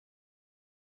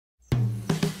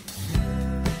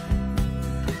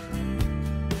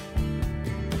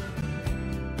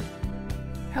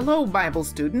Hello, Bible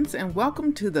students, and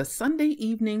welcome to the Sunday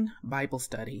evening Bible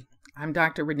study. I'm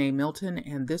Dr. Renee Milton,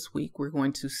 and this week we're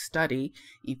going to study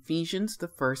Ephesians, the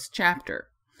first chapter.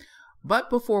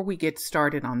 But before we get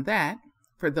started on that,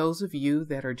 for those of you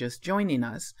that are just joining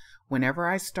us, whenever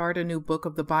I start a new book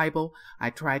of the Bible, I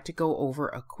try to go over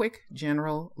a quick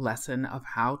general lesson of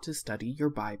how to study your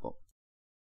Bible.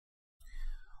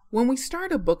 When we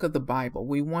start a book of the Bible,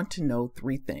 we want to know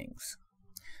three things.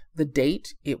 The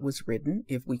date it was written,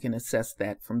 if we can assess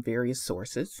that from various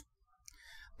sources.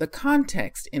 The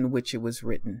context in which it was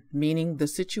written, meaning the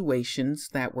situations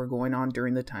that were going on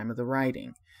during the time of the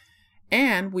writing.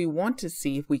 And we want to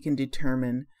see if we can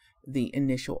determine the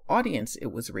initial audience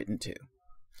it was written to.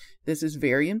 This is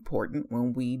very important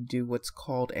when we do what's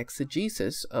called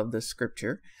exegesis of the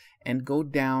scripture and go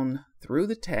down through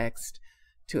the text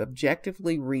to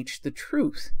objectively reach the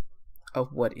truth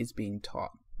of what is being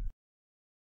taught.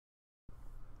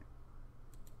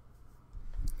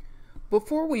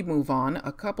 Before we move on,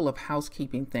 a couple of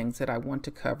housekeeping things that I want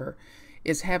to cover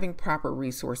is having proper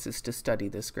resources to study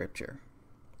the scripture.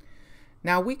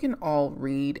 Now, we can all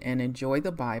read and enjoy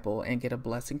the Bible and get a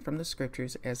blessing from the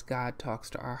scriptures as God talks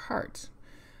to our hearts.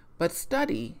 But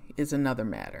study is another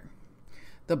matter.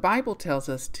 The Bible tells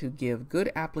us to give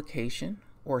good application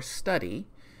or study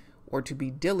or to be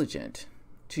diligent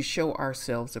to show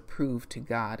ourselves approved to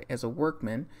God as a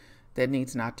workman that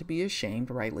needs not to be ashamed,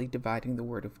 rightly dividing the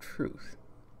word of truth.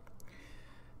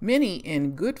 Many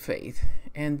in good faith,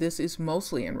 and this is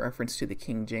mostly in reference to the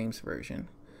King James Version,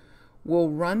 will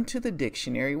run to the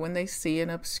dictionary when they see an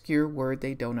obscure word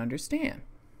they don't understand.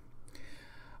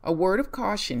 A word of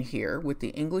caution here with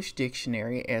the English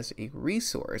dictionary as a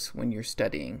resource when you're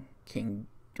studying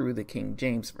through the King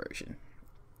James Version.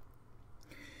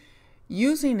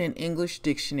 Using an English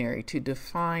dictionary to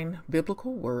define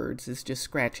biblical words is just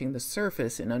scratching the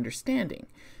surface in understanding,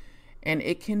 and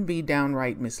it can be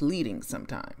downright misleading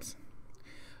sometimes.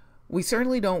 We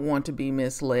certainly don't want to be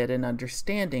misled in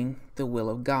understanding the will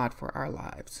of God for our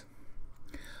lives.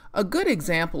 A good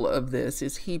example of this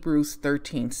is Hebrews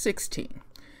 13:16.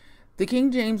 The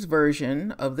King James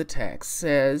Version of the text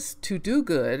says, "To do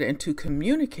good and to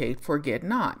communicate forget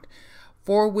not,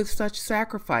 for with such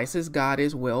sacrifices God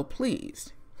is well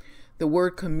pleased." The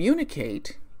word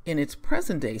communicate in its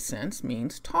present day sense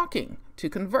means talking, to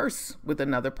converse with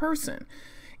another person.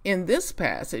 In this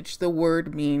passage, the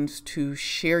word means to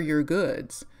share your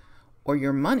goods or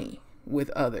your money with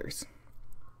others.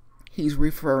 He's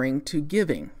referring to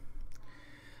giving.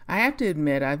 I have to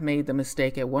admit I've made the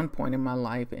mistake at one point in my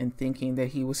life in thinking that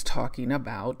he was talking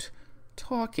about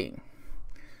talking.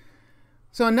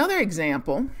 So another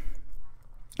example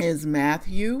is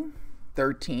Matthew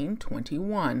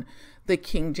 13:21. The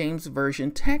King James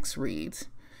Version text reads,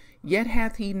 "Yet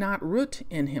hath he not root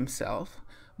in himself,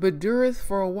 but dureth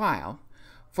for a while.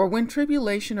 For when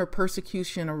tribulation or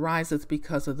persecution ariseth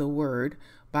because of the word,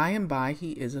 by and by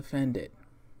he is offended."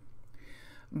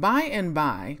 By and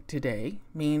by today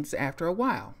means after a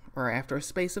while or after a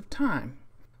space of time.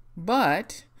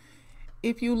 But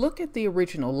if you look at the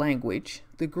original language,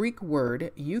 the Greek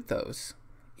word euthos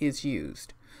is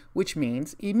used, which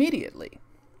means immediately.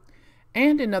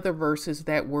 And in other verses,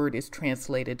 that word is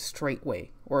translated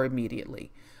straightway or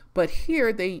immediately. But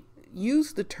here they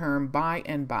use the term by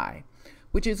and by,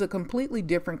 which is a completely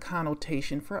different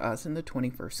connotation for us in the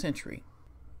 21st century.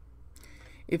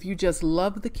 If you just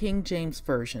love the King James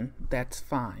Version, that's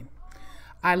fine.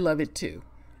 I love it too,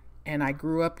 and I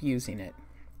grew up using it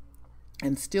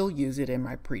and still use it in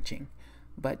my preaching,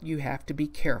 but you have to be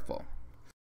careful.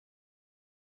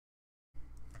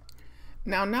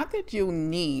 Now, not that you'll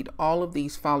need all of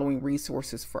these following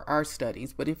resources for our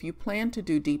studies, but if you plan to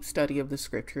do deep study of the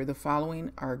scripture, the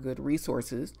following are good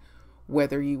resources,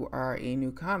 whether you are a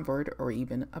new convert or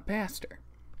even a pastor.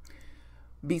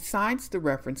 Besides the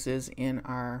references in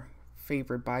our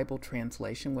favorite Bible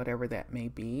translation, whatever that may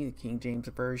be, the King James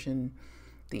Version,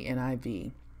 the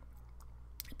NIV,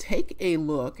 take a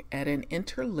look at an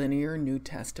interlinear New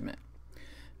Testament.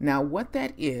 Now, what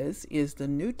that is the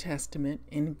New Testament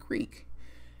in Greek,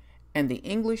 and the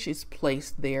English is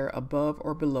placed there above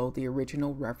or below the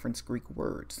original reference Greek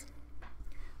words.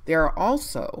 There are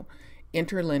also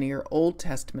interlinear Old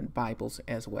Testament Bibles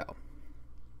as well.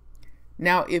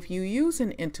 Now, if you use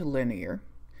an interlinear,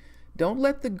 don't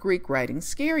let the Greek writing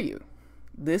scare you.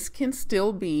 This can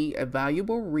still be a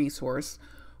valuable resource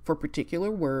for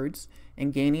particular words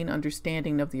and gaining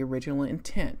understanding of the original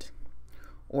intent.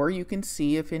 Or you can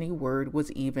see if any word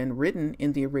was even written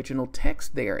in the original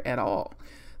text there at all.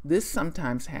 This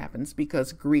sometimes happens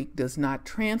because Greek does not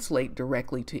translate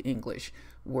directly to English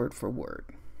word for word.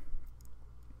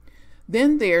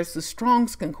 Then there's the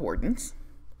Strong's Concordance,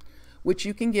 which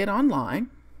you can get online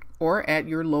or at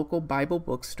your local Bible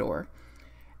bookstore.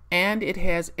 And it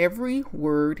has every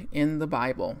word in the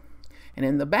Bible. And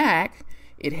in the back,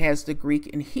 it has the Greek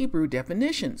and Hebrew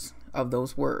definitions of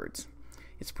those words.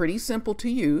 It's pretty simple to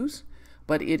use,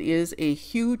 but it is a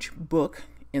huge book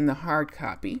in the hard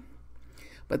copy.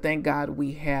 But thank God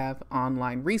we have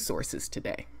online resources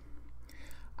today.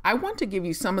 I want to give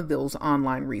you some of those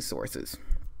online resources.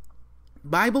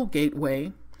 Bible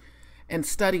Gateway and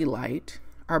Study Light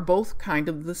are both kind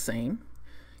of the same.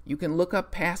 You can look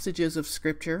up passages of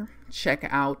scripture, check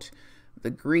out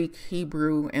the Greek,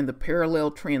 Hebrew, and the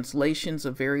parallel translations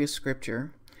of various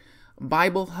scripture.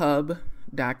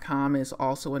 BibleHub.com is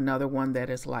also another one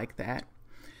that is like that.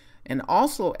 And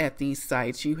also at these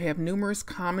sites, you have numerous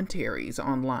commentaries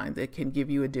online that can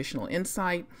give you additional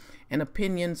insight and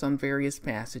opinions on various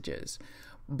passages.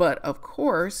 But of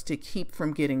course, to keep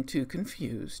from getting too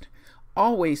confused,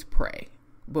 always pray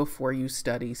before you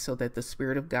study so that the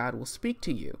Spirit of God will speak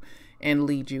to you and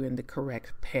lead you in the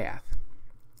correct path.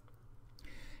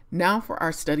 Now for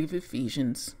our study of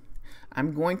Ephesians,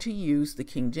 I'm going to use the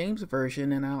King James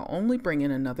Version, and I'll only bring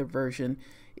in another version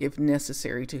if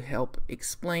necessary to help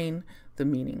explain the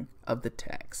meaning of the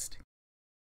text.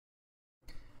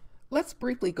 Let's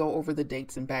briefly go over the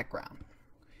dates and background.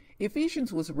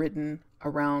 Ephesians was written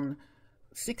around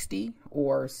 60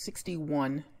 or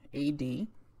 61 AD.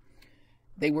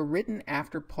 They were written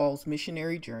after Paul's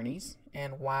missionary journeys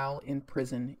and while in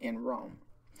prison in Rome.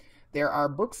 There are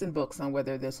books and books on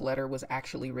whether this letter was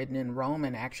actually written in Rome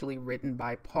and actually written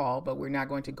by Paul, but we're not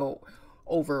going to go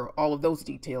over all of those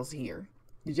details here.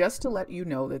 Just to let you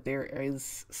know that there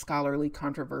is scholarly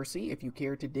controversy if you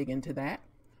care to dig into that.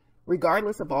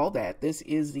 Regardless of all that, this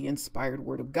is the inspired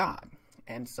word of God,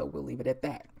 and so we'll leave it at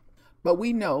that. But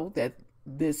we know that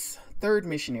this third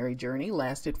missionary journey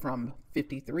lasted from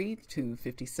 53 to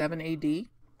 57 AD,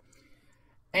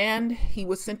 and he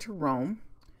was sent to Rome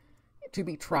to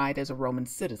be tried as a Roman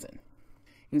citizen.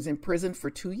 He was imprisoned for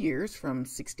 2 years from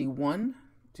 61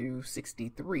 to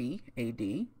 63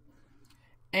 AD,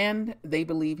 and they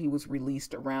believe he was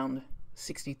released around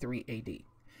 63 AD.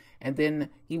 And then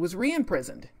he was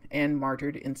re-imprisoned and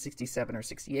martyred in 67 or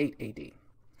 68 AD.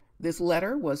 This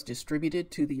letter was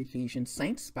distributed to the Ephesian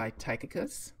saints by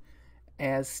Tychicus,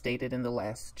 as stated in the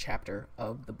last chapter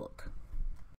of the book.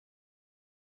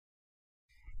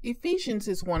 Ephesians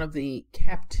is one of the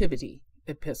captivity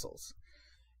epistles.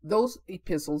 Those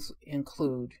epistles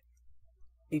include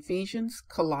Ephesians,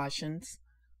 Colossians,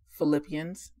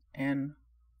 Philippians, and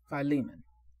Philemon.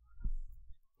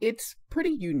 It's pretty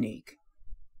unique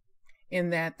in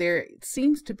that there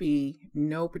seems to be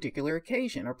no particular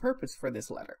occasion or purpose for this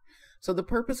letter. So the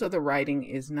purpose of the writing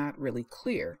is not really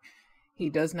clear. He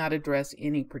does not address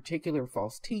any particular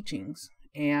false teachings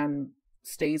and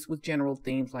stays with general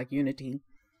themes like unity,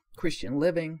 Christian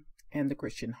living, and the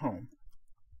Christian home.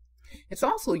 It's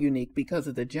also unique because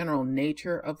of the general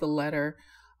nature of the letter,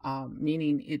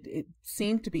 meaning it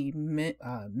seemed to be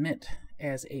meant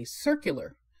as a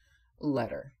circular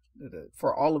letter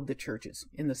for all of the churches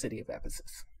in the city of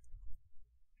Ephesus.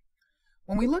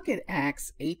 When we look at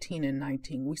Acts 18 and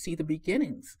 19, we see the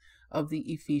beginnings of the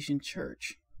Ephesian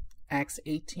church. Acts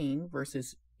 18,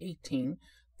 verses 18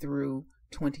 through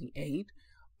 28,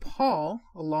 Paul,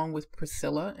 along with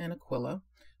Priscilla and Aquila,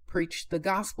 preached the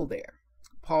gospel there.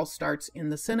 Paul starts in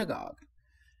the synagogue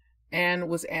and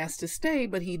was asked to stay,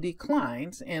 but he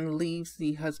declines and leaves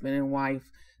the husband and wife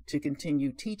to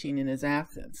continue teaching in his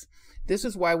absence. This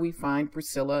is why we find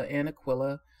Priscilla and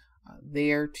Aquila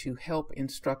there to help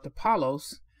instruct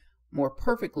Apollos more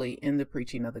perfectly in the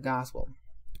preaching of the gospel.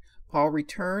 Paul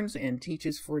returns and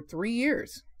teaches for 3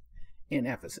 years in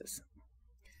Ephesus.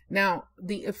 Now,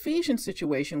 the Ephesian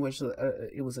situation was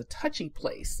it was a touchy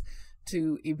place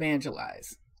to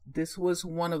evangelize. This was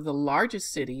one of the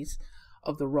largest cities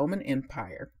of the Roman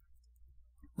Empire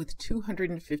with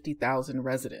 250,000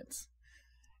 residents.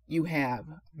 You have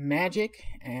magic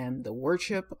and the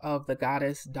worship of the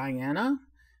goddess Diana,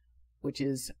 which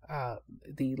is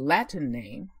the Latin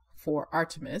name for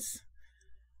Artemis,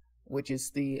 which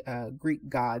is the Greek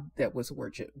god that was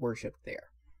worshipped there.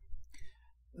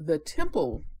 The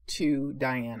temple to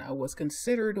Diana was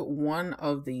considered one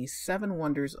of the 7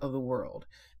 wonders of the world.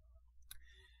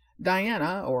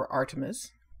 Diana, or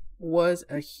Artemis, was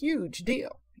a huge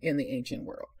deal in the ancient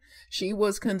world. She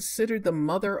was considered the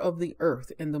mother of the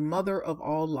earth and the mother of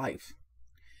all life.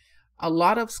 A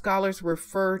lot of scholars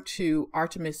refer to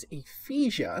Artemis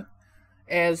Ephesia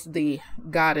as the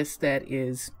goddess that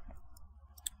is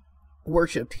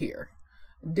worshipped here,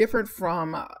 different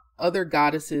from other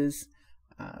goddesses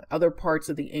other parts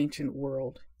of the ancient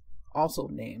world also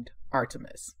named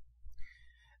Artemis.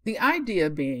 The idea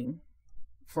being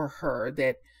for her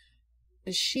that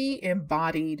she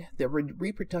embodied the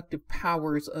reproductive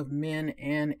powers of men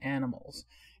and animals,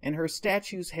 and her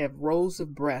statues have rows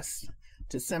of breasts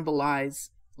to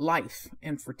symbolize life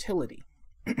and fertility.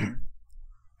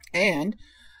 And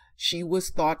she was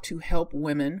thought to help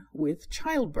women with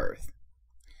childbirth.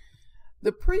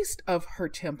 The priests of her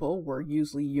temple were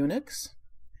usually eunuchs,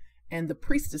 and the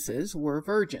priestesses were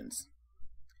virgins.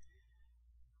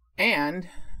 And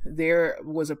there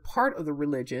was a part of the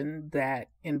religion that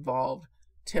involved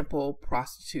temple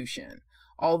prostitution,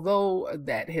 although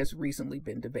that has recently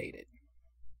been debated.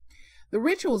 The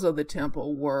rituals of the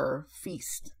temple were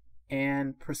feasts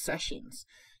and processions.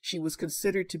 She was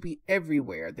considered to be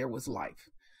everywhere there was life.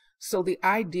 So the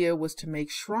idea was to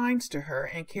make shrines to her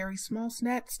and carry small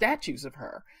statues of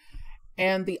her.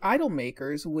 And the idol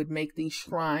makers would make these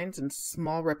shrines and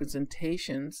small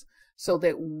representations so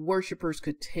that worshipers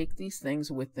could take these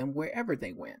things with them wherever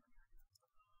they went.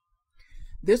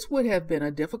 This would have been a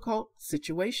difficult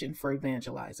situation for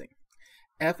evangelizing.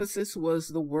 Ephesus was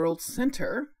the world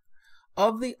center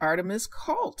of the Artemis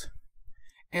cult,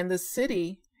 and the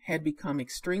city had become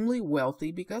extremely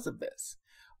wealthy because of this.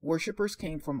 Worshippers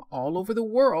came from all over the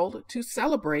world to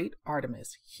celebrate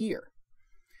Artemis here.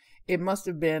 It must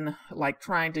have been like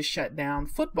trying to shut down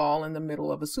football in the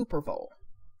middle of a Super Bowl.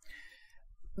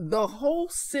 The whole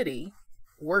city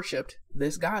worshiped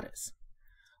this goddess.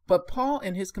 But Paul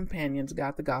and his companions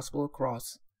got the gospel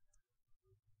across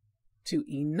to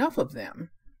enough of them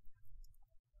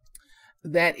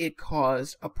that it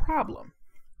caused a problem.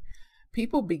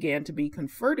 People began to be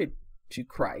converted to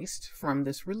Christ from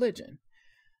this religion.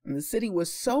 And the city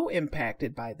was so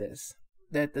impacted by this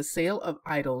that the sale of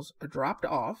idols dropped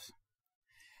off,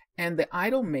 and the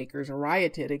idol makers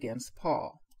rioted against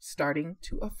Paul, starting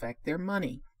to affect their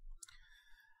money.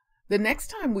 The next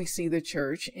time we see the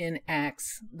church in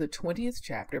Acts, the 20th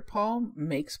chapter, Paul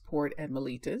makes port at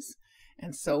Miletus,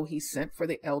 and so he sent for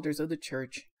the elders of the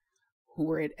church who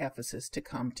were at Ephesus to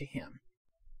come to him.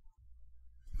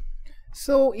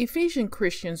 So Ephesian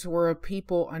Christians were a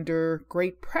people under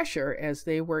great pressure as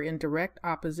they were in direct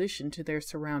opposition to their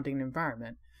surrounding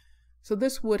environment. So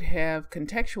this would have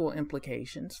contextual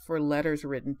implications for letters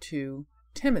written to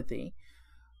Timothy,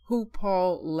 who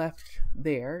Paul left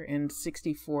there in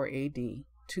 64 AD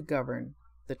to govern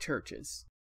the churches.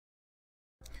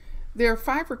 There are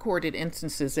 5 recorded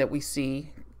instances that we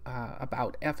see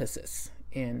about Ephesus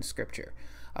in Scripture.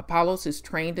 Apollos is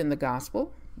trained in the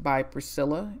gospel by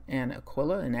Priscilla and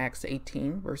Aquila in Acts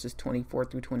 18, verses 24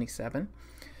 through 27.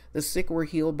 The sick were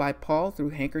healed by Paul through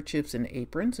handkerchiefs and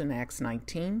aprons in Acts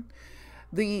 19.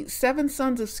 The 7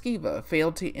 sons of Sceva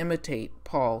failed to imitate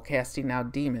Paul casting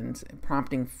out demons,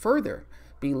 prompting further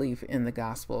belief in the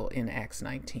gospel in Acts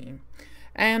 19.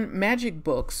 And magic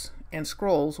books and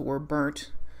scrolls were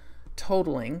burnt,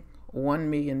 totaling $1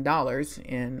 million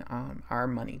in our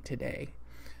money today.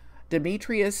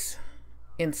 Demetrius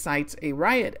incites a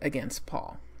riot against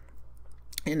Paul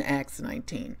in Acts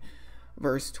 19,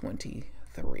 verse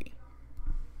 23.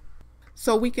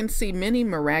 So we can see many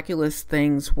miraculous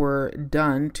things were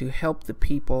done to help the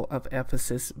people of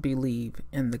Ephesus believe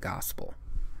in the gospel.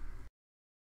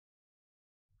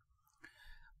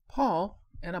 Paul,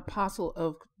 an apostle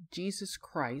of Jesus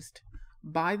Christ,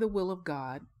 by the will of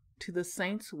God, to the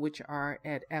saints which are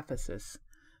at Ephesus,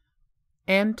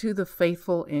 and to the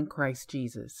faithful in Christ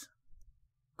Jesus.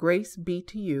 Grace be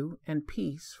to you and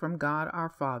peace from God our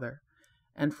Father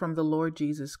and from the Lord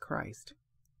Jesus Christ.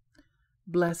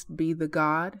 Blessed be the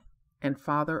God and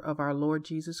Father of our Lord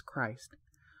Jesus Christ,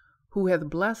 who hath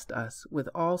blessed us with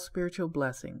all spiritual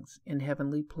blessings in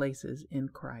heavenly places in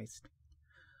Christ,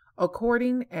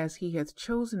 according as he hath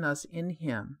chosen us in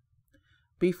him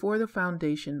before the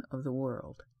foundation of the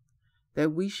world,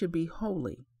 that we should be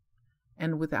holy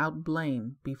and without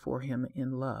blame before him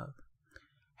in love,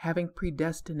 having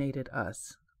predestinated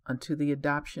us unto the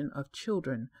adoption of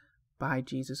children by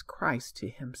Jesus Christ to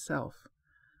himself,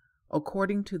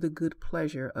 according to the good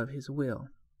pleasure of his will,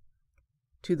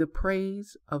 to the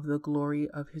praise of the glory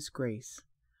of his grace,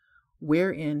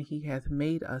 wherein he hath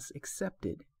made us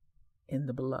accepted in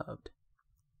the beloved.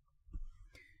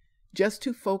 Just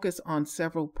to focus on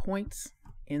several points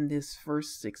in this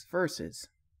first 6 verses,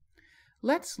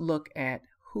 let's look at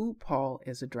who Paul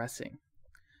is addressing.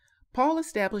 Paul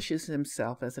establishes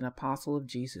himself as an apostle of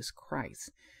Jesus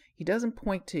Christ. He doesn't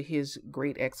point to his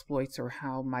great exploits or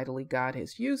how mightily God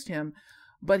has used him,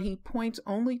 but he points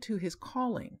only to his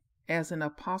calling as an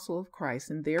apostle of Christ,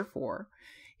 and therefore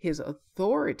his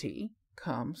authority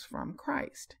comes from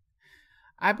Christ.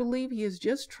 I believe he is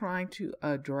just trying to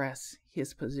address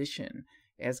his position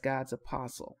as God's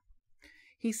apostle.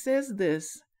 He says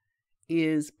this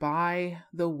is by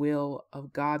the will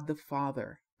of God the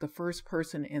Father, the first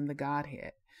person in the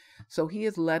Godhead. So he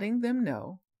is letting them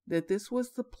know that this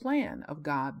was the plan of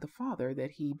God the Father,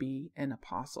 that he be an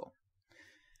apostle.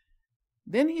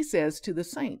 Then he says to the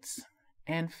saints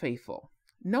and faithful.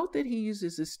 Note that he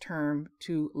uses this term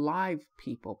to live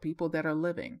people, people that are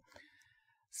living.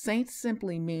 Saints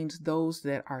simply means those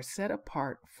that are set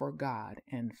apart for God,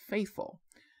 and faithful.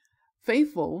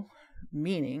 Faithful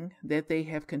meaning that they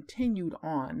have continued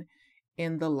on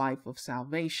in the life of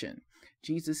salvation.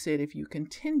 Jesus said, if you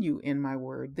continue in my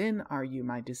word, then are you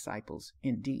my disciples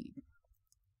indeed.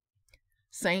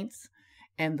 Saints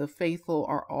and the faithful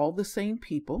are all the same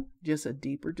people, just a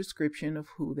deeper description of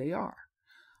who they are.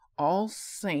 All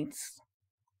saints,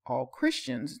 all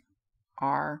Christians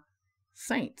are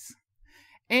saints.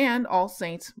 And all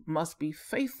saints must be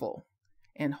faithful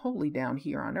and holy down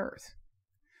here on earth,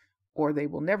 or they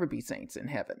will never be saints in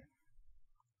heaven.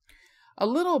 A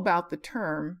little about the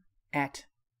term at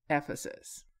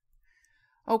Ephesus.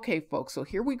 Okay, folks, so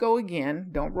here we go again.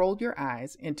 Don't roll your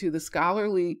eyes into the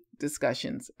scholarly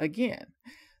discussions again.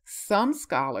 Some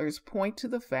scholars point to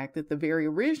the fact that the very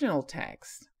original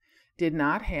text did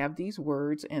not have these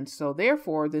words, and so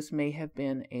therefore this may have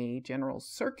been a general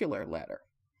circular letter.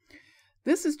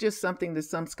 This is just something that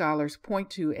some scholars point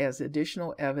to as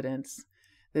additional evidence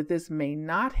that this may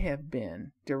not have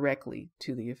been directly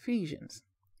to the Ephesians.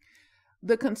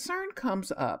 The concern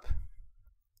comes up,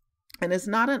 and it's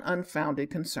not an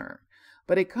unfounded concern,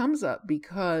 but it comes up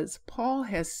because Paul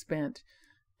has spent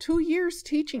 2 years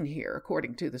teaching here,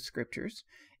 according to the scriptures,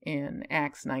 in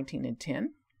Acts 19 and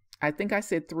 10. I think I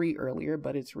said 3 earlier,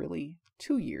 but it's really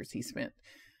 2 years he spent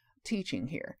teaching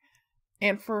here.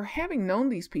 And for having known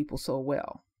these people so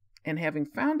well and having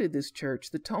founded this church,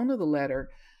 the tone of the letter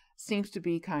seems to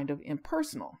be kind of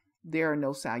impersonal. There are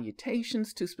no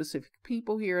salutations to specific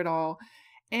people here at all,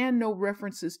 and no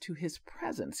references to his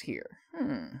presence here.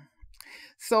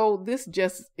 So this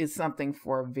just is something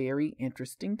for a very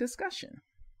interesting discussion.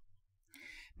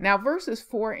 Now, verses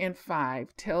 4 and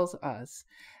 5 tells us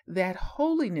that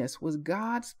holiness was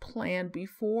God's plan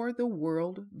before the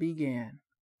world began.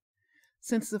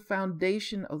 Since the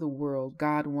foundation of the world,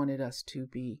 God wanted us to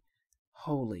be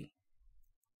holy.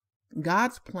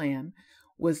 God's plan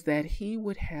was that he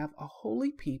would have a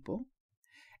holy people,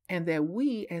 and that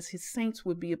we as his saints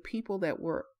would be a people that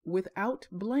were without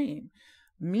blame,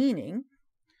 meaning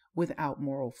without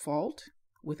moral fault,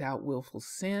 without willful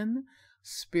sin,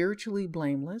 spiritually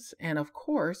blameless, and of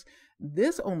course,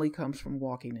 this only comes from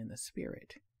walking in the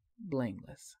Spirit,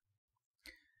 blameless.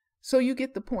 So you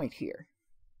get the point here.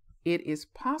 It is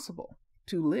possible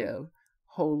to live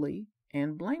holy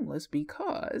and blameless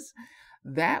because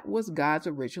that was God's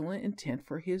original intent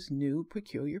for his new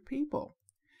peculiar people.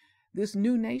 This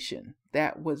new nation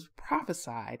that was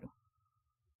prophesied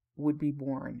would be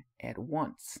born at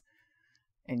once.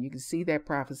 And you can see that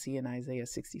prophecy in Isaiah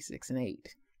 66 and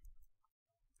 8.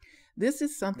 This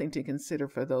is something to consider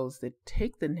for those that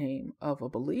take the name of a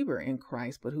believer in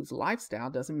Christ, but whose lifestyle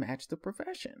doesn't match the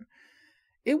profession.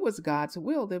 It was God's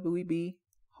will that we be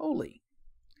holy.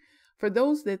 For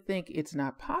those that think it's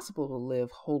not possible to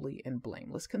live holy and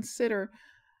blameless, consider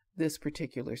this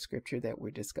particular scripture that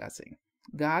we're discussing.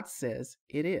 God says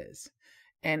it is,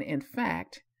 and in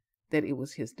fact, that it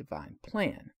was his divine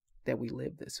plan that we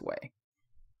live this way.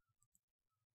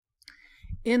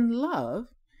 In love,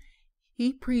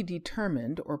 he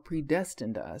predetermined or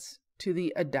predestined us to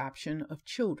the adoption of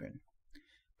children.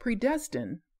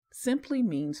 Predestined simply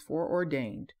means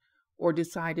foreordained or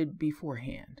decided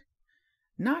beforehand.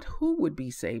 Not who would be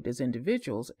saved as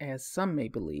individuals, as some may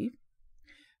believe,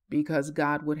 because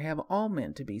God would have all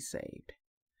men to be saved.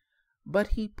 But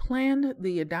he planned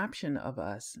the adoption of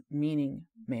us, meaning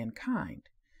mankind,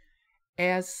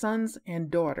 as sons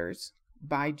and daughters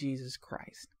by Jesus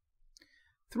Christ.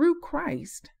 Through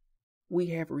Christ, we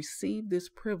have received this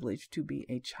privilege to be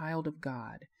a child of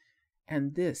God,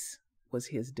 and this was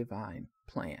his divine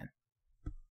plan.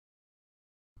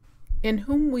 In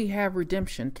whom we have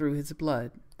redemption through his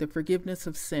blood, the forgiveness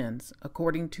of sins,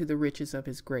 according to the riches of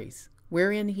his grace,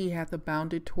 wherein he hath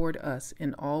abounded toward us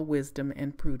in all wisdom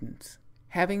and prudence,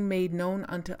 having made known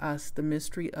unto us the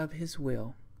mystery of his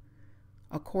will,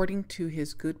 according to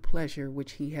his good pleasure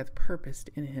which he hath purposed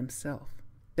in himself,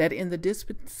 that in the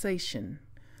dispensation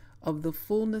of the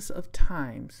fullness of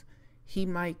times he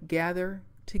might gather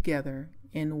together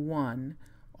in one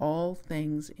all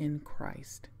things in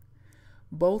Christ,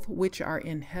 both which are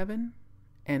in heaven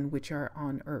and which are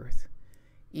on earth,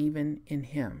 even in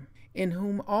him. in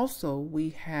whom also we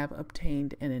have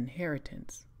obtained an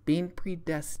inheritance, being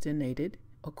predestinated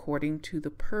according to the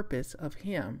purpose of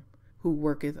him who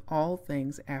worketh all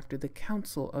things after the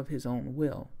counsel of his own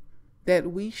will,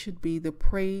 that we should be the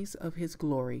praise of his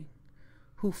glory,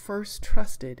 who first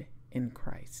trusted in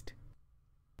Christ.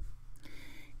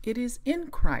 It is in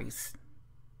Christ,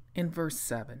 in verse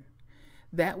 7,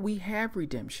 that we have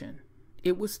redemption.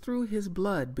 It was through his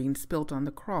blood being spilt on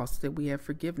the cross that we have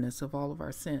forgiveness of all of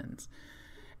our sins.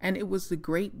 And it was the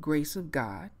great grace of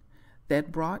God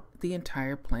that brought the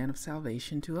entire plan of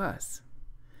salvation to us,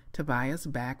 to buy us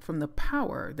back from the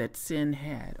power that sin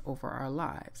had over our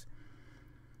lives.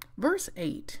 Verse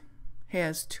 8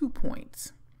 has 2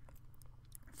 points.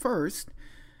 First,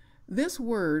 this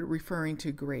word referring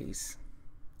to grace,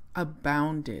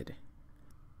 abounded,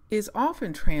 is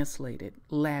often translated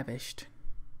lavished.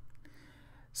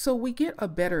 So we get a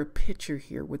better picture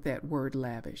here with that word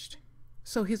lavished.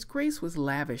 So his grace was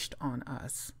lavished on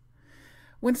us.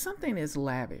 When something is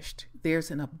lavished,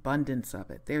 there's an abundance of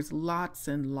it. There's lots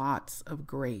and lots of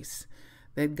grace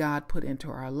that God put into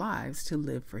our lives to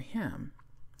live for him.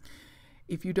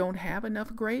 If you don't have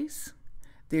enough grace,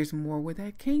 there's more where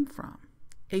that came from,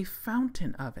 a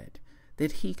fountain of it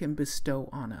that he can bestow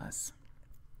on us.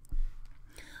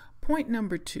 Point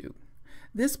number 2,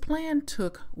 this plan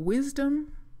took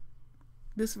wisdom,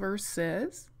 this verse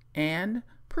says, and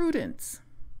prudence.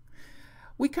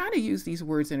 We kind of use these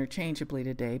words interchangeably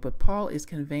today, but Paul is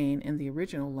conveying in the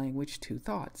original language 2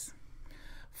 thoughts.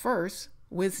 First,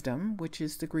 wisdom, which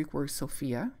is the Greek word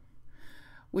Sophia,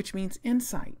 which means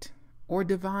insight or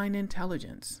divine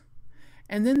intelligence.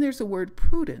 And then there's the word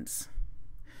prudence,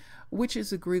 which is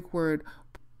the Greek word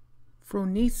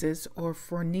phronesis or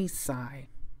phronesai,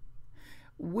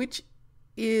 which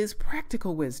is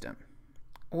practical wisdom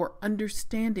or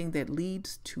understanding that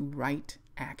leads to right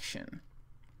action.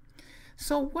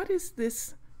 So what is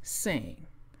this saying?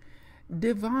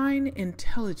 Divine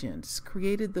intelligence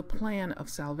created the plan of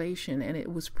salvation, and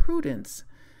it was prudence,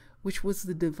 which was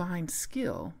the divine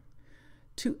skill,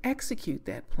 to execute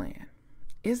that plan.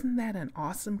 Isn't that an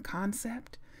awesome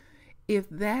concept? If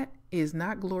that is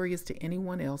not glorious to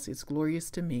anyone else, it's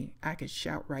glorious to me. I could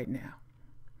shout right now.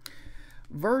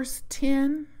 Verse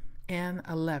 10 and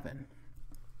 11.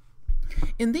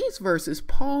 In these verses,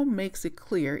 Paul makes it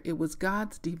clear it was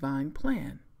God's divine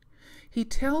plan. He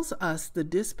tells us the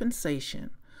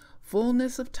dispensation,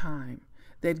 fullness of time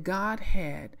that God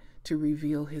had to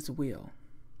reveal his will,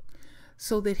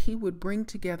 so that he would bring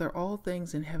together all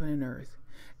things in heaven and earth.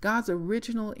 God's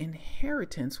original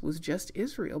inheritance was just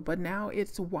Israel, but now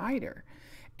it's wider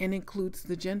and includes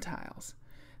the Gentiles.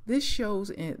 This shows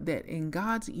that in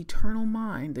God's eternal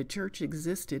mind, the church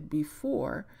existed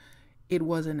before it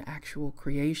was an actual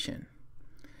creation.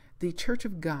 The church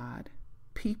of God,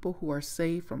 people who are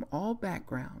saved from all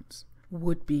backgrounds,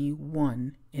 would be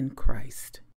one in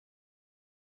Christ.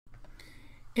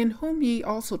 In whom ye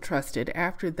also trusted,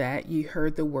 after that ye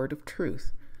heard the word of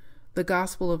truth, the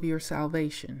gospel of your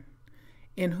salvation,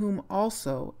 in whom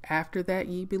also, after that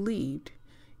ye believed,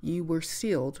 ye were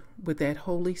sealed with that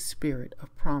Holy Spirit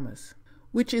of promise,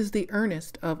 which is the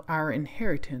earnest of our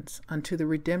inheritance unto the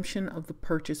redemption of the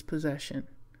purchased possession,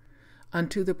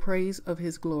 unto the praise of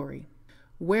his glory.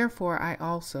 Wherefore I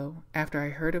also, after I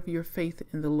heard of your faith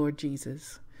in the Lord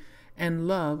Jesus, and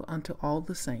love unto all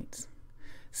the saints,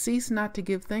 cease not to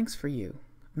give thanks for you,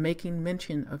 making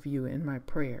mention of you in my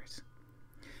prayers,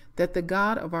 that the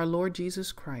God of our Lord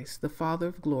Jesus Christ, the Father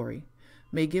of glory,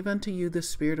 may give unto you the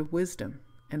spirit of wisdom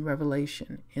and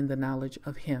revelation in the knowledge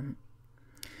of him,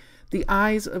 the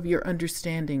eyes of your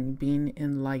understanding being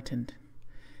enlightened,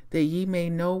 that ye may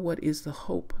know what is the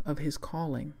hope of his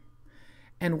calling,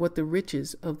 and what the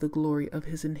riches of the glory of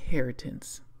his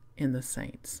inheritance in the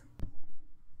saints.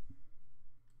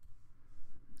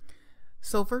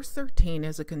 So verse 13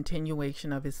 is a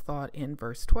continuation of his thought in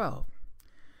verse 12.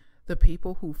 The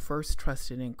people who first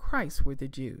trusted in Christ were the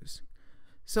Jews.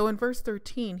 So in verse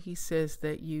 13, he says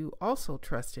that you also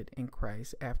trusted in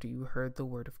Christ after you heard the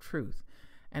word of truth.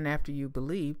 And after you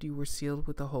believed, you were sealed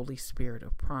with the Holy Spirit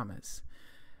of promise.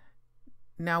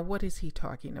 Now, what is he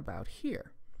talking about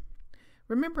here?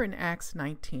 Remember in Acts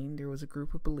 19, there was a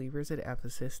group of believers at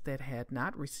Ephesus that had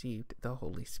not received the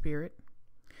Holy Spirit.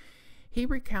 He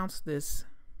recounts this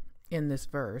in this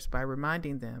verse by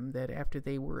reminding them that after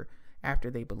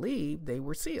they believed, they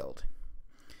were sealed.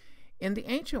 In the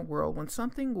ancient world, when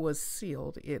something was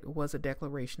sealed, it was a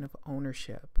declaration of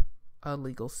ownership, a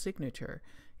legal signature.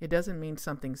 It doesn't mean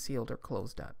something sealed or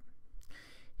closed up.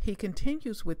 He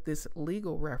continues with this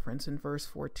legal reference in verse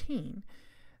 14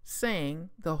 saying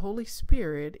the Holy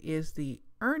Spirit is the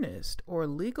earnest or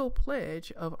legal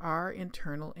pledge of our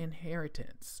eternal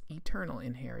inheritance,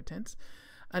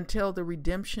 until the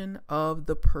redemption of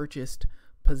the purchased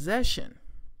possession,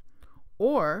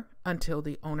 or until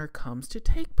the owner comes to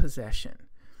take possession.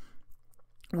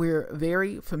 We're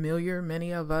very familiar,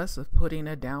 many of us, of putting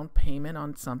a down payment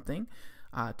on something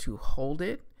to hold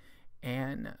it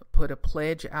and put a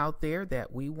pledge out there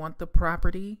that we want the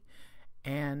property.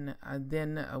 And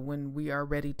then when we are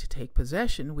ready to take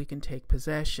possession, we can take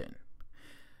possession.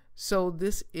 So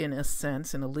this, in a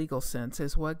sense, in a legal sense,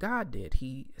 is what God did.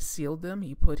 He sealed them.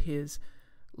 He put his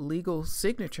legal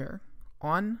signature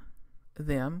on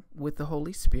them with the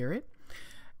Holy Spirit,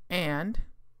 and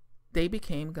they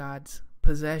became God's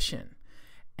possession.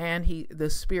 And the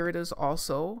Spirit is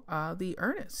also the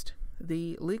earnest,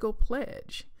 the legal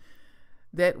pledge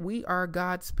that we are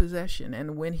God's possession.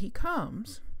 And when he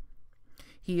comes,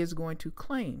 he is going to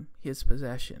claim his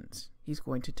possessions. He's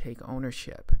going to take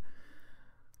ownership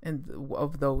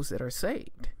of those that are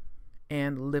saved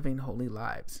and living holy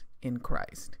lives in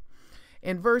Christ.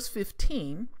 In verse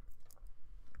 15,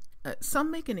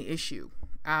 some make an issue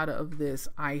out of this,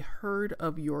 "I heard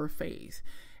of your faith,"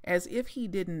 as if he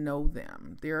didn't know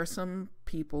them. There are some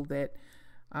people that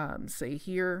say,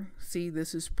 here, see,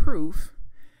 this is proof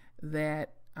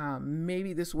that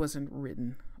maybe this wasn't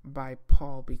written by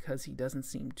Paul because he doesn't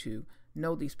seem to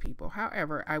know these people.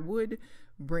 However, I would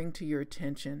bring to your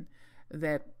attention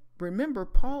that, remember,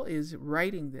 Paul is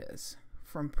writing this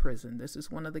from prison. This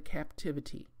is one of the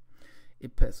captivity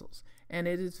epistles, and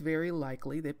it is very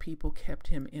likely that people kept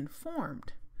him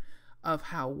informed of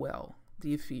how well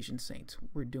the Ephesian saints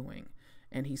were doing,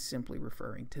 and he's simply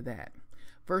referring to that.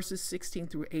 Verses 16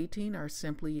 through 18 are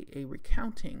simply a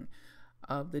recounting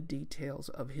of the details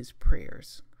of his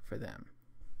prayers for them.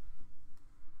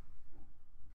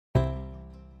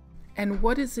 "And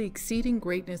what is the exceeding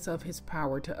greatness of his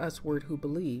power to usward who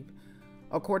believe,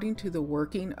 according to the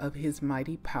working of his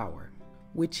mighty power,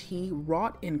 which he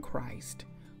wrought in Christ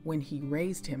when he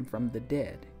raised him from the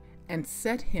dead, and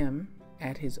set him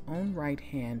at his own right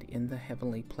hand in the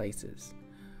heavenly places,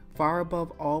 far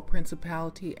above all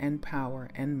principality and power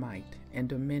and might and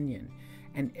dominion,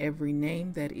 and every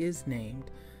name that is named,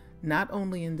 not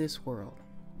only in this world,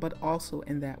 but also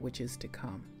in that which is to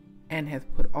come, and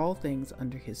hath put all things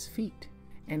under his feet,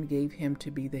 and gave him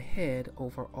to be the head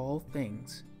over all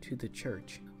things to the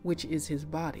church, which is his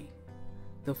body,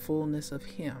 the fullness of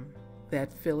him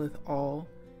that filleth all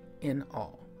in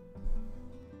all."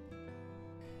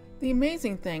 The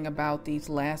amazing thing about these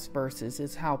last verses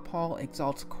is how Paul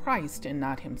exalts Christ and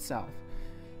not himself.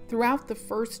 Throughout the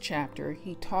first chapter,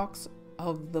 he talks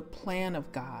of the plan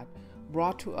of God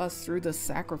brought to us through the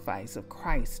sacrifice of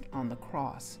Christ on the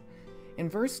cross. In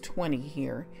verse 20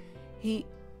 here, he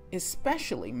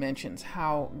especially mentions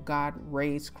how God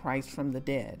raised Christ from the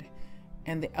dead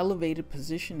and the elevated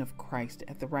position of Christ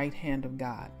at the right hand of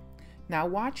God. Now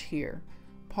watch here.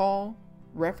 Paul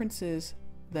references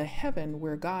the heaven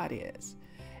where God is,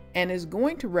 and is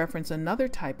going to reference another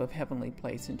type of heavenly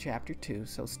place in chapter 2,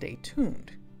 so stay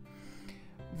tuned.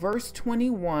 Verse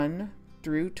 21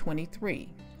 through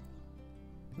 23.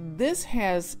 This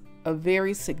has a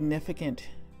very significant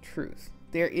truth.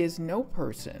 There is no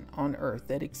person on earth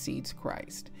that exceeds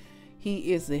Christ.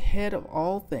 He is the head of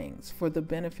all things for the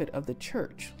benefit of the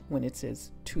church, when it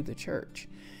says to the church.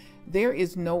 There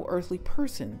is no earthly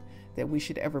person that we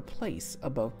should ever place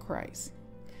above Christ.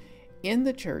 In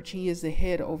the church, he is the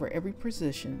head over every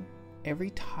position, every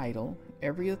title,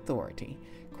 every authority.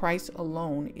 Christ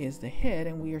alone is the head,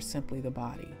 and we are simply the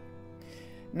body.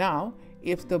 Now,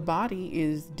 if the body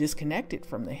is disconnected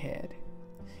from the head,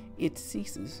 it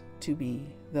ceases to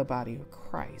be the body of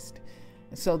Christ.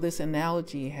 So this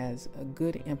analogy has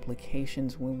good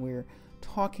implications when we're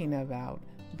talking about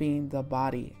being the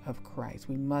body of Christ.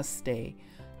 We must stay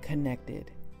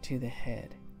connected to the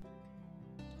head.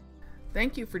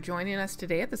 Thank you for joining us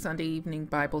today at the Sunday Evening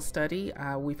Bible Study.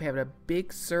 We've had a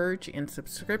big surge in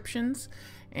subscriptions,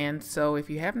 and so if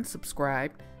you haven't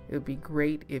subscribed, it would be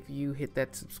great if you hit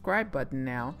that subscribe button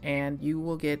now, and you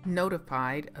will get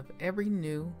notified of every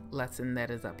new lesson that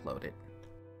is uploaded.